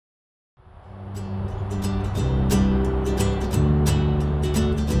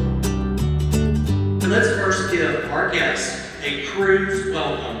our guests a Kruse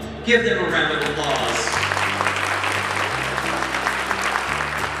welcome. Give them a round of applause.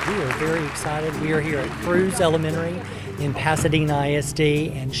 We are very excited. We are here at Kruse Elementary in Pasadena ISD,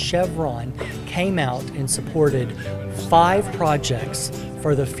 and Chevron came out and supported 5 projects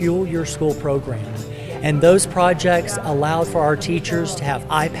for the Fuel Your School program. And those projects allowed for our teachers to have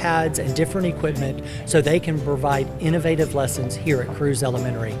iPads and different equipment so they can provide innovative lessons here at Kruse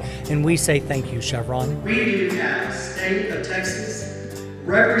Elementary. And we say thank you, Chevron. We do have State of Texas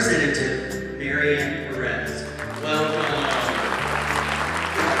Representative Marianne Perez. Welcome.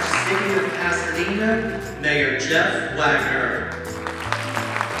 Our City of Pasadena, Mayor Jeff Wagner.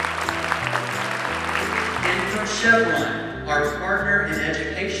 And from Chevron, our partner in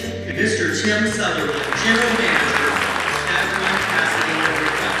education, Mr. Tim Sutherland, General Manager, Chevron Pasadena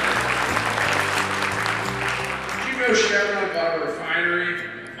Refinery. Did you know Chevron bought a refinery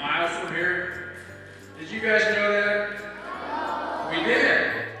a mile from here? Did you guys know that? We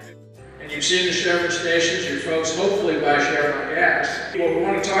did. And you've seen the Chevron stations, your folks hopefully buy Chevron gas. What we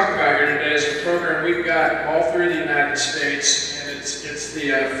want to talk about here today is a program we've got all through the United States, and it's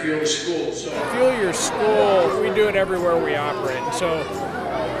the Fuel the School. So Fuel Your School, we do it everywhere we operate. And so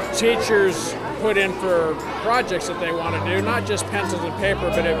teachers put in for projects that they want to do, not just pencils and paper,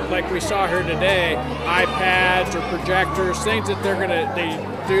 but like we saw here today, iPads or projectors, things that they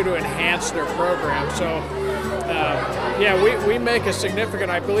do to enhance their program. So yeah, we make a significant,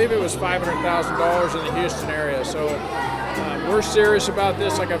 I believe it was $500,000 in the Houston area. So we're serious about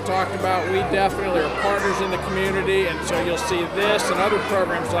this, like I've talked about. We definitely are partners in the community, and so you'll see this and other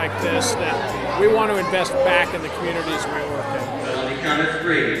programs like this that we want to invest back in the communities we work in. Well, on the count of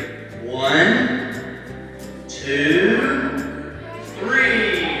 3. 1, 2,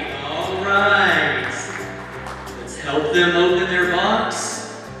 3. All right. Let's help them open their box.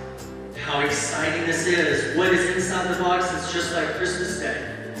 How exciting this is. What is inside the box is just like Christmas Day.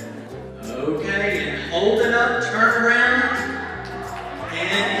 Okay, and hold it up, turn around,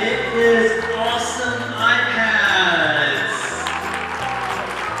 and it is awesome iPads.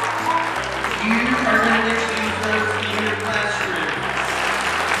 You are going to get to use those in your classrooms.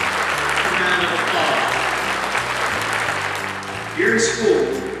 A round of applause. Here in school,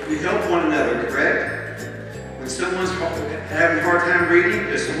 we help one another, correct? When someone's having a hard time reading,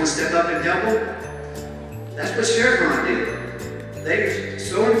 does someone step up and help them? That's what Chevron did. They're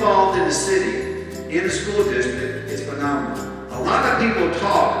so involved in the city, in the school district, it's phenomenal. A lot of people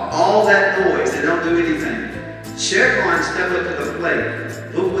talk all that noise, they don't do anything. Chevron stepped up to the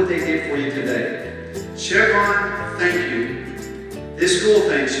plate. Look what they did for you today. Chevron, thank you. This school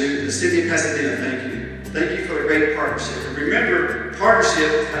thanks you. The city of Pasadena, thank you. Thank you for a great partnership. And remember,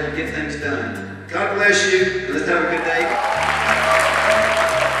 partnership is how you get things done. God bless you, and let's have a good day.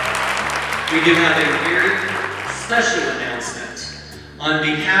 We do have a very special announcement. On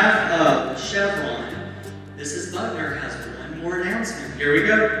behalf of Chevron, Mrs. Wagner has one more announcement. Here we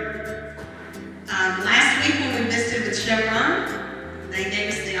go. Last week when we visited with Chevron, they gave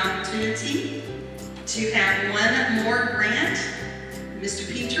us the opportunity to have one more grant. Mr.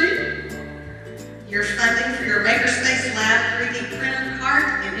 Petrie, your funding for your Makerspace Lab 3D printer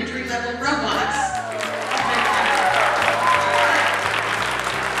cart and entry-level robots.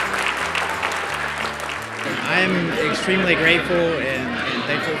 I'm extremely grateful and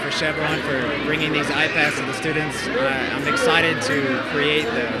thankful for Chevron for bringing these iPads to the students. I'm excited to create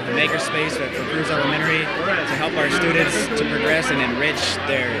the makerspace for Kruse Elementary to help our students to progress and enrich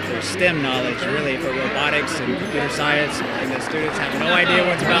their STEM knowledge, really, for robotics and computer science. And the students have no idea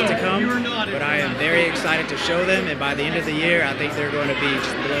what's about to come, but I am very excited to show them, and by the end of the year, I think they're going to be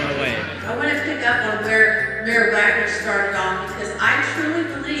just blown away. I want to pick up on where Mayor Wagner started off, because I truly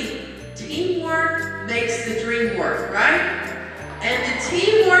believe teamwork makes the dream work, right? And the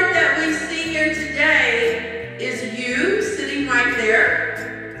teamwork that we see here today is you sitting right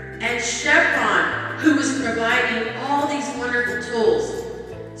there, and Chevron, who is providing all these wonderful tools.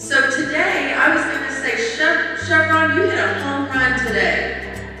 So today, I was going to say, Chevron, you hit a home run today.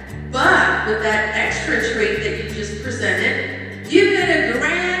 But with that extra treat that you just presented, you hit a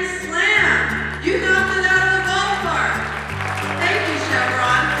grand slam. You knocked it out of the ballpark. Thank you,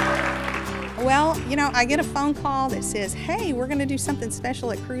 Chevron. Well, you know, I get a phone call that says, hey, we're going to do something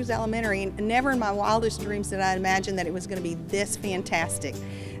special at Kruse Elementary. And never in my wildest dreams did I imagine that it was going to be this fantastic.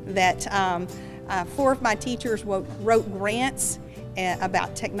 That 4 of my teachers wrote grants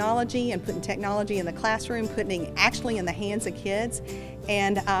about technology and putting technology in the classroom, putting it actually in the hands of kids,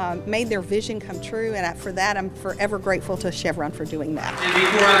 and made their vision come true. And for that, I'm forever grateful to Chevron for doing that. And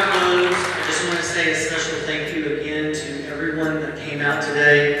before I close, I just want to say a special thank you again to everyone that came out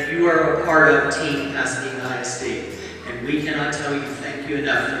today. You are a part of Team Pasadena ISD. we cannot tell you thank you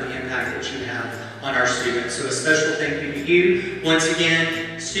enough for the impact that you have on our students. So a special thank you to you. Once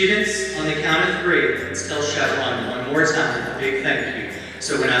again, students, on the count of 3, let's tell Chevron one more time a big thank you.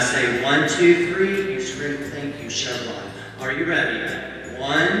 So when I say 1, 2, 3, you scream thank you, Chevron. Are you ready?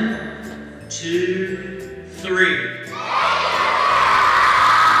 1, 2, 3.